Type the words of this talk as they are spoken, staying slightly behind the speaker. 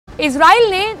Israel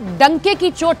ने डंके की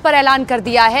चोट पर ऐलान कर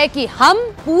दिया है कि हम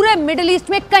पूरे मिडिल ईस्ट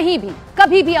में कहीं भी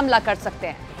कभी भी हमला कर सकते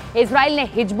हैं। इजराइल ने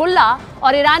हिजबुल्ला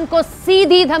और ईरान को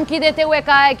सीधी धमकी देते हुए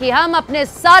कहा है कि हम अपने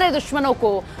सारे दुश्मनों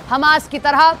को हमास की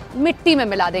तरह मिट्टी में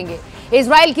मिला देंगे।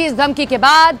 इजराइल की इस धमकी के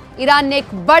बाद ईरान ने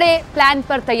एक बड़े प्लान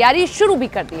पर तैयारी शुरू भी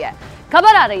कर दी है।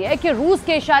 खबर आ रही है कि रूस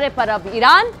के इशारे पर अब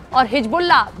ईरान और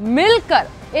हिजबुल्ला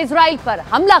मिलकर इजराइल पर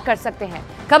हमला कर सकते हैं।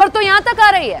 खबर तो यहां तक आ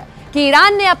रही है कि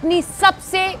ईरान ने अपनी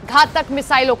सबसे घातक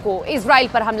मिसाइलों को इजराइल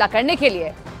पर हमला करने के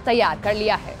लिए तैयार कर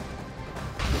लिया है।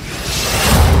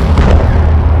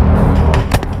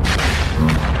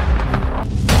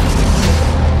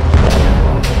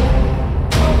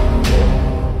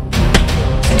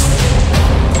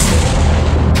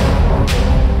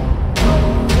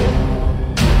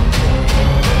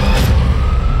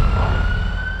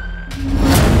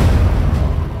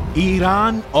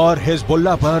 ईरान और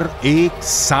हिजबुल्ला पर एक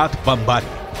साथ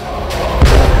बमबारी।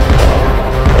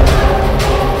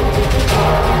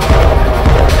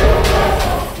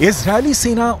 इजरायली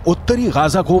सेना उत्तरी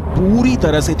गाजा को पूरी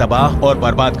तरह से तबाह और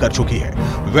बर्बाद कर चुकी है।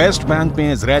 वेस्ट बैंक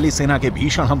में इजरायली सेना के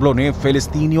भीषण हमलों ने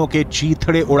फिलिस्तीनियों के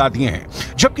चीथड़े उड़ा दिए हैं,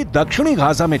 जबकि दक्षिणी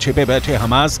गाजा में छिपे बैठे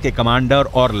हमास के कमांडर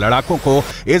और लड़ाकों को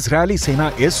इजरायली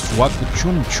सेना इस वक्त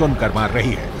चुन चुन कर मार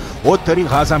रही है। उत्तरी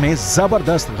गाजा में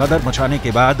जबरदस्त गदर मचाने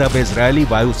के बाद अब इजरायली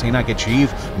वायुसेना के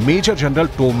चीफ मेजर जनरल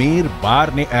टोमेर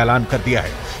बार ने ऐलान कर दिया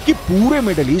है कि पूरे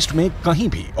मिडिल ईस्ट में कहीं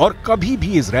भी और कभी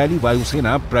भी इजरायली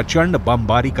वायुसेना प्रचंड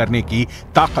बमबारी करने की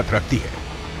ताकत रखती है।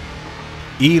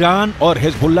 ईरान और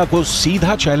हिजबुल्ला को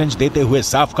सीधा चैलेंज देते हुए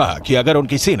साफ कहा कि अगर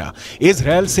उनकी सेना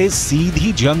इजरायल से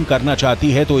सीधी जंग करना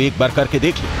चाहती है तो एक बार करके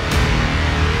देख ले।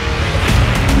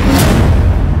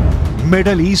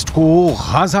 मिडिल ईस्ट को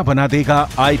गाजा बना देगा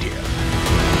आइडिया।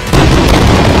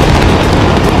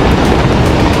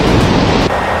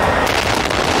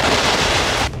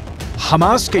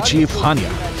 हमास के चीफ हानिया,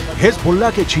 हिजबुल्ला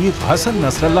के चीफ हसन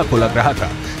नसरल्ला को लग रहा था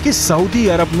कि सऊदी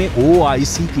अरब में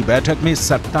ओआईसी की बैठक में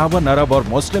 57 अरब और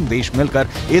मुस्लिम देश मिलकर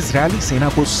इजरायली सेना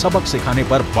को सबक सिखाने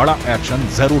पर बड़ा एक्शन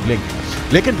जरूर लेंगे,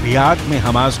 लेकिन रियाद में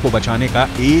हमास को बचाने का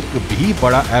एक भी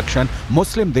बड़ा एक्शन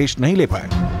मुस्लिम देश नहीं ले पाए।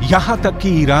 यहां तक कि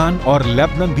ईरान और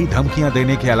लेबनान भी धमकियां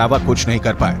देने के अलावा कुछ नहीं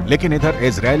कर पाए। लेकिन इधर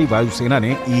इजरायली वायुसेना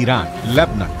ने ईरान,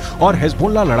 लेबनान और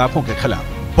हिजबुल्ला लड़ाकों के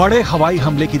खिलाफ बड़े हवाई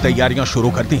हमले की तैयारियां शुरू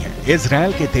कर दी हैं।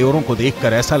 इजरायल के तेवरों को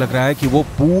देखकर ऐसा लग रहा है कि वो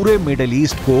पूरे मिडिल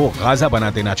ईस्ट को गाजा बना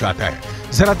देना चाहता है।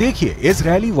 जरा देखिए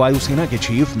इजरायली वायुसेना के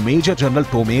चीफ मेजर जनरल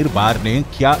टोमेर बार ने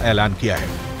क्या ऐलान किया है।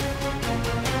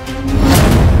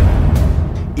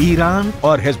 ईरान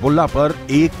और हिजबुल्ला पर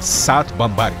एक साथ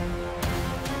बमबारी।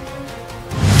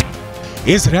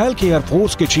 इजरायल के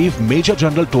एयरफोर्स के चीफ मेजर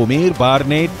जनरल टोमेर बार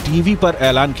ने टीवी पर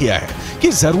ऐलान किया है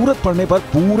कि जरूरत पड़ने पर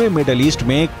पूरे मिडिल ईस्ट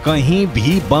में कहीं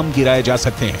भी बम गिराए जा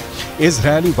सकते हैं।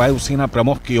 इजरायली वायुसेना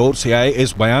प्रमुख की ओर से आए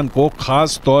इस बयान को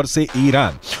खास तौर से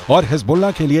ईरान और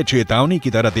हिजबुल्ला के लिए चेतावनी की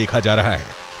तरह देखा जा रहा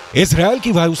है। इजरायल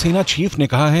की वायुसेना चीफ ने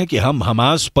कहा है कि हम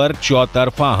हमास पर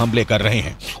चौतरफा हमले कर रहे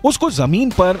हैं, उसको जमीन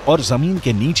पर और जमीन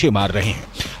के नीचे मार रहे हैं।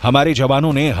 हमारे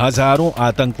जवानों ने हजारों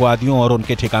आतंकवादियों और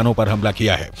उनके ठिकानों पर हमला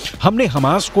किया है। हमने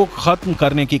हमास को खत्म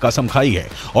करने की कसम खाई है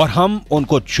और हम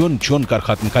उनको चुन चुन कर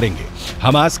खत्म करेंगे।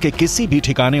 हमास के किसी भी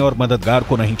ठिकाने और मददगार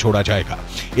को नहीं छोड़ा जाएगा।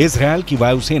 इजरायल की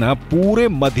वायुसेना पूरे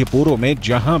मध्य पूर्व में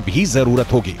जहां भी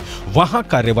जरूरत होगी वहां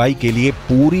कार्रवाई के लिए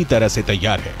पूरी तरह से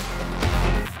तैयार है।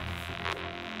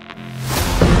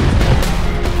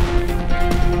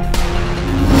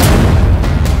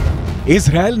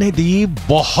 इजरायल ने दी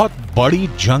बहुत बड़ी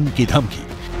जंग की धमकी।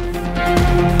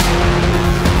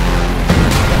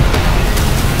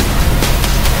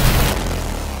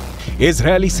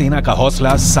 इजरायली सेना का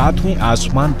हौसला 7वें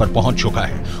आसमान पर पहुंच चुका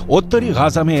है। उत्तरी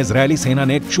गाजा में इजरायली सेना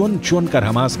ने चुन चुन कर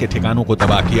हमास के ठिकानों को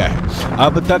तबाह किया है।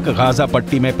 अब तक गाजा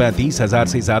पट्टी में 35,000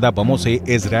 से ज्यादा बमों से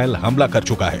इजरायल हमला कर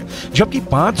चुका है, जबकि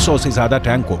 500 से ज्यादा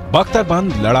टैंकों,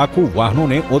 बख्तरबंद लड़ाकू वाहनों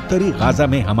ने उत्तरी गाजा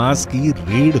में हमास की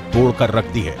रीढ़ तोड़कर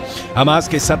रख दी है। हमास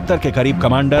के 70 के करीब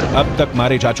कमांडर अब तक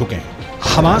मारे जा चुके हैं।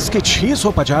 हमास के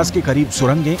 650 के करीब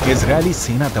सुरंगें इजरायली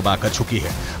सेना तबाह कर चुकी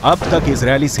है। अब तक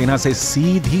इजरायली सेना से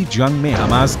सीधी जंग में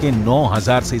हमास के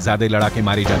 9,000 से ज्यादा लड़ाके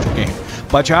मारे जा चुके हैं।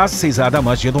 50 से ज्यादा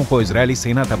मस्जिदों को इजरायली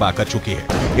सेना तबाह कर चुकी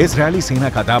है। इजरायली सेना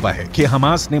का दावा है कि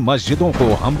हमास ने मस्जिदों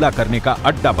को हमला करने का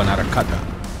अड्डा बना रखा था।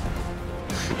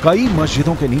 कई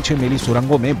मस्जिदों के नीचे मिली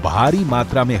सुरंगों में भारी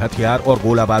मात्रा में हथियार और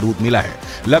गोला बारूद मिला है।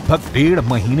 लगभग 1.5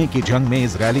 महीने की जंग में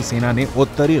इजरायली सेना ने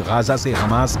उत्तरी गाजा से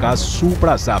हमास का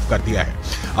सूपड़ा साफ कर दिया है।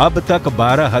 अब तक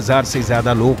 12,000 से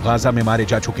ज्यादा लोग गाजा में मारे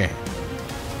जा चुके हैं।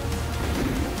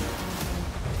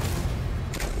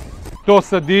 אותו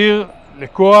סדיר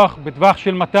לכוח בטווח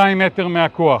של 200 מטר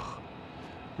מהכוח.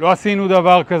 לא עשינו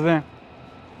דבר כזה.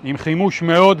 עם חימוש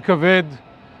מאוד כבד,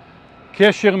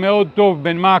 קשר מאוד טוב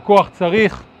בין מה הכוח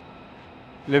צריך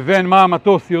לבין מה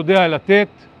המטוס יודע לתת,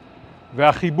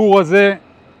 והחיבור הזה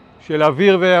של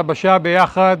אוויר ויבשה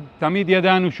ביחד, תמיד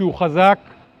ידענו שהוא חזק,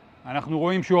 אנחנו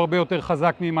רואים שהוא הרבה יותר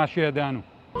חזק ממה שידענו.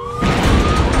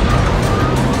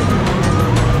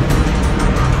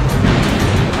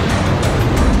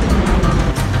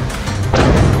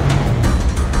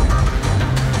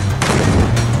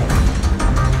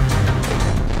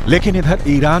 लेकिन इधर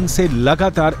ईरान से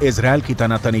लगातार इजरायल की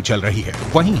तनातनी चल रही है।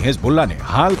 वहीं हिजबुल्लाह ने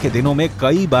हाल के दिनों में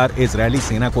कई बार इजरायली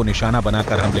सेना को निशाना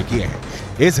बनाकर हमले किए हैं।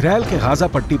 इजरायल के गाजा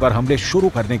पट्टी पर हमले शुरू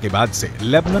करने के बाद से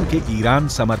लेबनान के ईरान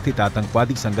समर्थित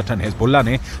आतंकवादी संगठन हिजबुल्लाह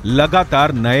ने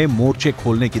लगातार नए मोर्चे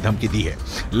खोलने की धमकी दी है।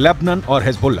 लेबनान और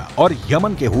हिजबुल्लाह और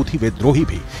यमन के हूथी विद्रोही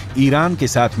भी ईरान के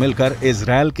साथ मिलकर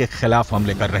इजरायल के खिलाफ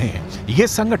हमले कर रहे हैं। ये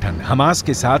संगठन हमास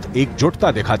के साथ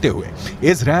एकजुटता दिखाते हुए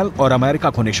इजरायल और अमेरिका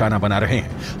को निशाना बना रहे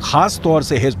हैं। खास तौर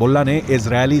से हिजबुल्लाह ने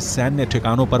इजरायली सैन्य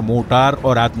ठिकानों पर मोर्टार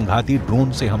और आत्मघाती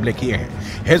ड्रोन से हमले किए हैं।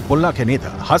 हिजबुल्लाह के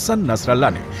नेता हसन नसरल्लाह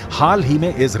ने हाल ही में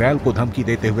इजरायल को धमकी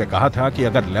देते हुए कहा था कि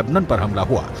अगर लेबनान पर हमला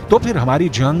हुआ तो फिर हमारी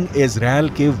जंग इजरायल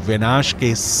के विनाश के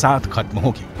साथ खत्म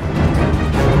होगी।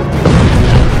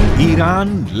 ईरान,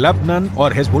 लेबनान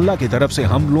और हिजबुल्लाह की तरफ से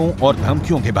हमलों और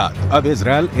धमकियों के बाद अब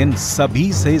इजरायल इन सभी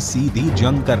से सीधी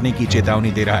जंग करने की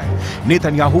चेतावनी दे रहा है।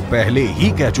 नेतन्याहू पहले ही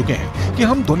कह चुके हैं कि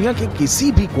हम दुनिया के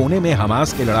किसी भी कोने में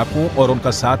हमास के लड़ाकों और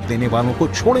उनका साथ देने वालों को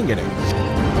छोड़ेंगे नहीं।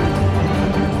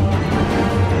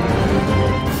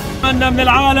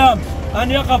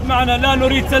 أن يقف معنا لا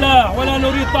نريد سلاح ولا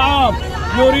نريد طعام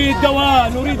نريد دواء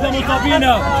نريد المصابين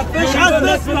نريد أن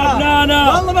نسمع أبنائنا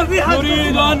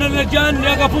نريد أن اللجان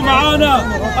يقفوا معنا.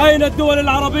 أين الدول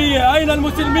العربية أين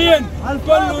المسلمين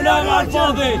كله نايم على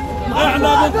الفاضي.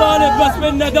 احنا بنطالب بس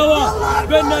بدنا دواء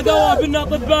بدنا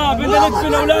اطباء بدنا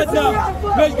ندفن اولادنا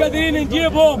مش قادرين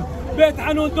نجيبهم. بيت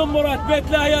حنون دمرت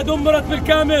بيت لاهيا دمرت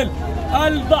بالكامل.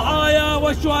 الضحايا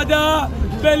والشهداء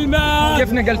بالماء.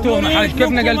 كيف نقلتوهم حاج كيف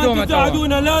نقلتوهم؟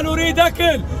 تساعدونا لا نريد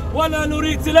اكل ولا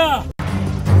نريد سلاح.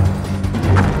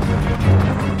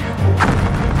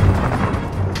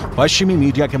 पश्चिमी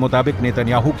मीडिया के मुताबिक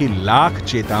नेतन्याहू की लाख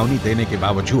चेतावनी देने के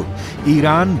बावजूद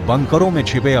ईरान बंकरों में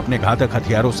छिपे अपने घातक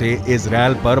हथियारों से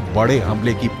इजरायल पर बड़े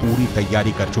हमले की पूरी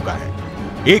तैयारी कर चुका है।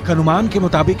 एक अनुमान के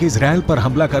मुताबिक इजरायल पर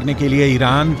हमला करने के लिए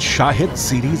ईरान शाहिद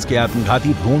सीरीज के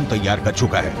आत्मघाती ड्रोन तैयार कर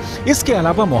चुका है। इसके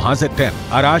अलावा मोहाजिर 10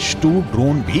 अराश 2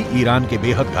 ड्रोन भी ईरान के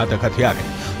बेहद घातक हथियार हैं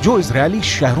जो इजरायली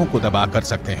शहरों को तबाह कर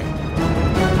सकते हैं।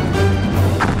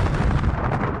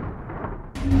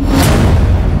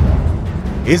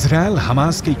 इजरायल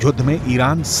हमास के युद्ध में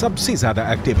ईरान सबसे ज्यादा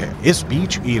एक्टिव है। इस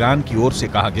बीच ईरान की ओर से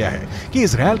कहा गया है कि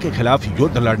इजरायल के खिलाफ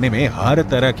युद्ध लड़ने में हर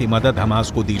तरह की मदद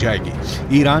हमास को दी जाएगी।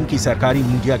 ईरान की सरकारी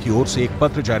मीडिया की ओर से एक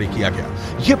पत्र जारी किया गया।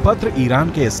 यह पत्र ईरान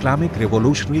के इस्लामिक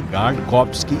रिवोल्यूशनरी गार्ड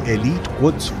कॉर्प्स की एलीट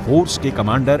कुद्स फोर्स के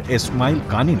कमांडर इस्माइल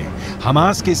कानी ने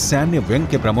हमास के सैन्य विंग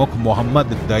के प्रमुख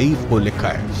मोहम्मद दईफ को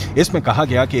लिखा है। इसमें कहा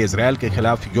गया कि इजरायल के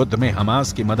खिलाफ युद्ध में हमास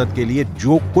की मदद के लिए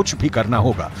जो कुछ भी करना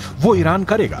होगा वो ईरान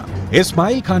करेगा।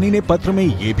 इस्माइल खानी ने पत्र में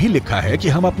यह भी लिखा है कि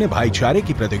हम अपने भाईचारे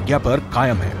की प्रतिज्ञा पर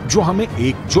कायम हैं, जो हमें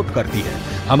एकजुट करती है।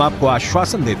 हम आपको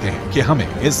आश्वासन देते हैं कि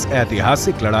हमें इस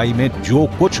ऐतिहासिक लड़ाई में जो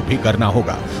कुछ भी करना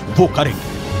होगा वो करेंगे।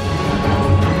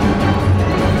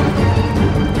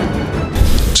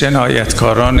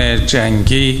 جنایتکاران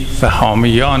جنگی و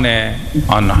حامیان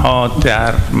آنها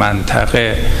در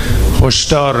منطقه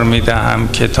هشدار می‌دهم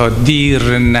که تا دیر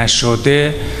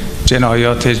نشده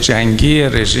جنایات جنگی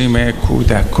رژیم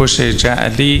کودککش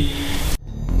جعلی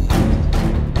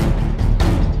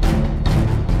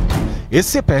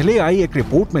इससे पहले आई एक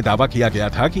रिपोर्ट में दावा किया गया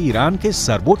था कि ईरान के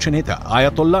सर्वोच्च नेता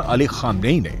आयतुल्लाह अली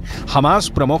खामनेई ने हमास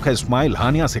प्रमुख इस्माइल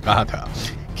हानिया से कहा था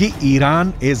कि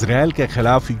ईरान इजरायल के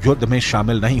खिलाफ युद्ध में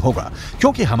शामिल नहीं होगा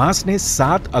क्योंकि हमास ने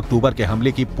 7 अक्टूबर के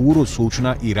हमले की पूर्व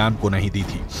सूचना ईरान को नहीं दी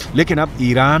थी। लेकिन अब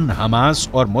ईरान हमास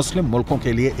और मुस्लिम मुल्कों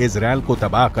के लिए इजरायल को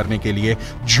तबाह करने के लिए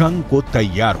जंग को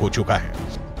तैयार हो चुका है।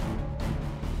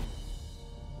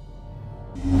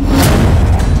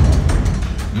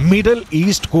 मिडल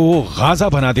ईस्ट को गाजा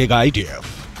बना देगा आईडीएफ।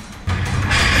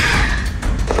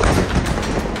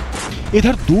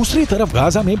 इधर दूसरी तरफ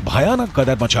गाजा में भयानक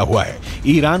कदर मचा हुआ है।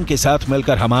 ईरान के साथ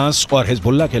मिलकर हमास और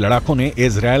हिजबुल्लाह के लड़ाकों ने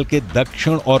इजरायल के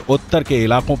दक्षिण और उत्तर के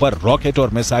इलाकों पर रॉकेट और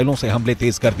मिसाइलों से हमले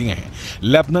तेज कर दिए हैं।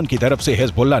 लेबनान की तरफ से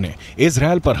हिजबुल्लाह ने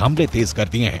इजरायल पर हमले तेज कर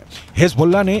दिए हैं।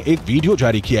 हिजबुल्लाह ने एक वीडियो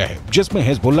जारी किया है जिसमें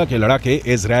हिजबुल्लाह के लड़ाके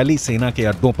इजरायली सेना के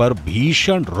अड्डों पर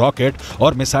भीषण रॉकेट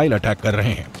और मिसाइल अटैक कर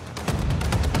रहे हैं।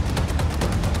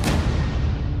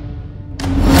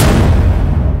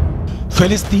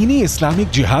 फिलिस्तीनी इस्लामिक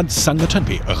जिहाद संगठन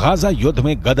भी गाजा युद्ध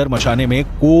में गदर मचाने में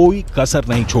कोई कसर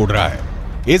नहीं छोड़ रहा है।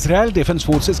 इजरायल डिफेंस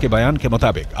फोर्सेस के बयान के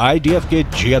मुताबिक आईडीएफ के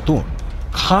जियातून,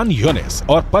 खान यूनिस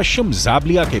और पश्चिम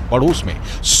जाबलिया के पड़ोस में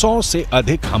 100 से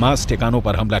अधिक हमास ठिकानों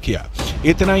पर हमला किया।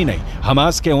 इतना ही नहीं,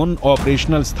 हमास के उन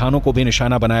ऑपरेशनल स्थानों को भी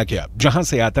निशाना बनाया गया जहां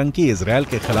से आतंकी इजरायल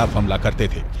के खिलाफ हमला करते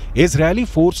थे। इजरायली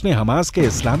फोर्स ने हमास के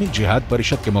इस्लामिक जिहाद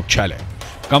परिषद के मुख्यालय,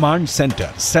 कमांड सेंटर,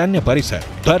 सैन्य परिसर,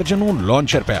 दर्जनों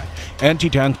launcher pad, anti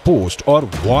tank post और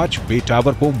वॉच बे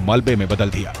टावर को मलबे में बदल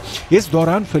दिया। इस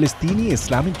दौरान फिलिस्तीनी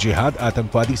इस्लामिक जिहाद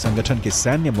आतंकवादी संगठन के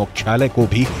सैन्य मुख्यालय को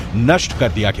भी नष्ट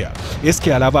कर दिया गया।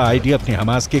 इसके अलावा आईडीएफ ने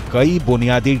हमास के कई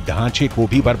बुनियादी ढांचे को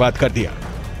भी बर्बाद कर दिया।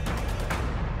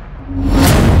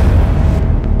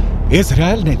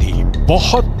 इजरायल ने दी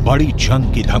बहुत बड़ी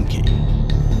जंग की धमकी।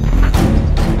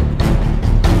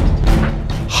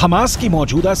 हमास की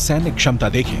मौजूदा सैन्य क्षमता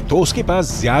देखें तो उसके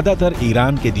पास ज्यादातर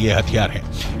ईरान के दिए हथियार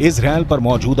हैं। इजरायल पर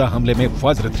मौजूदा हमले में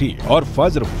फज्र 3 और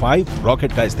फज्र 5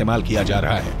 रॉकेट का इस्तेमाल किया जा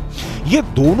रहा है। ये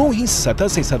दोनों ही सतह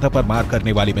से सतह पर मार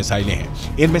करने वाली मिसाइलें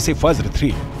हैं। इनमें से फज्र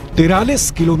 3 43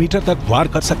 किलोमीटर तक वार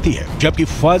कर सकती है, जबकि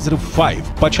फज्र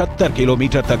 5 75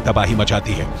 किलोमीटर तक तबाही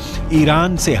मचाती है।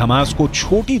 ईरान से हमास को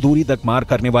छोटी दूरी तक मार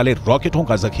करने वाले रॉकेटों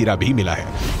का जखीरा भी मिला है।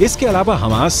 इसके अलावा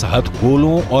हमास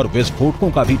हथगोलों और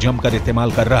विस्फोटकों का भी जमकर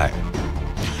इस्तेमाल कर रहा है।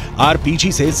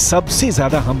 आरपीजी से सबसे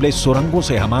ज्यादा हमले सुरंगों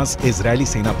से हमास इजरायली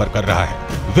सेना पर कर रहा है।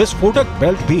 विस्फोटक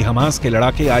बेल्ट भी हमास के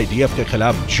लड़ाके आईडीएफ के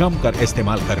खिलाफ जमकर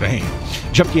इस्तेमाल कर रहे हैं,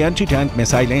 जबकि एंटी टैंक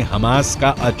मिसाइलें हमास का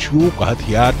अचूक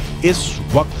हथियार इस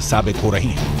वक्त साबित हो रही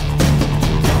हैं।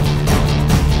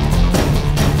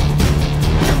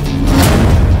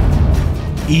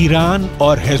 ईरान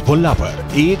और हिजबुल्लाह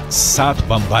पर एक साथ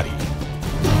बमबारी।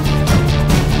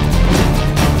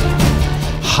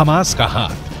 हमास का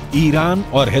हाथ ईरान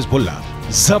और हिजबुल्लाह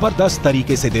जबरदस्त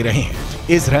तरीके से दे रहे हैं।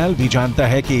 इजरायल भी जानता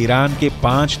है कि ईरान के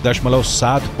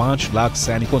 5.75 लाख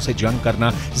सैनिकों से जंग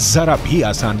करना जरा भी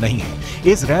आसान नहीं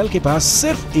है। इजरायल के पास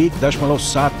सिर्फ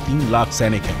 1.73 लाख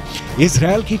सैनिक हैं।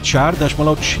 इजरायल की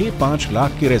 4.65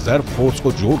 लाख की रिजर्व फोर्स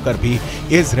को जोड़कर भी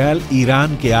इजरायल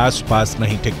ईरान के आसपास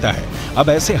नहीं टिकता है। अब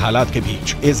ऐसे हालात के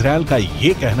बीच इजरायल का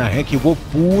ये कहना है कि वो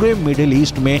पूरे मिडिल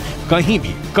ईस्ट में कहीं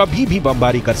भी कभी भी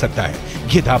बमबारी कर सकता है।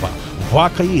 ये दावा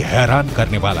वाकई हैरान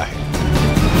करने वाला है।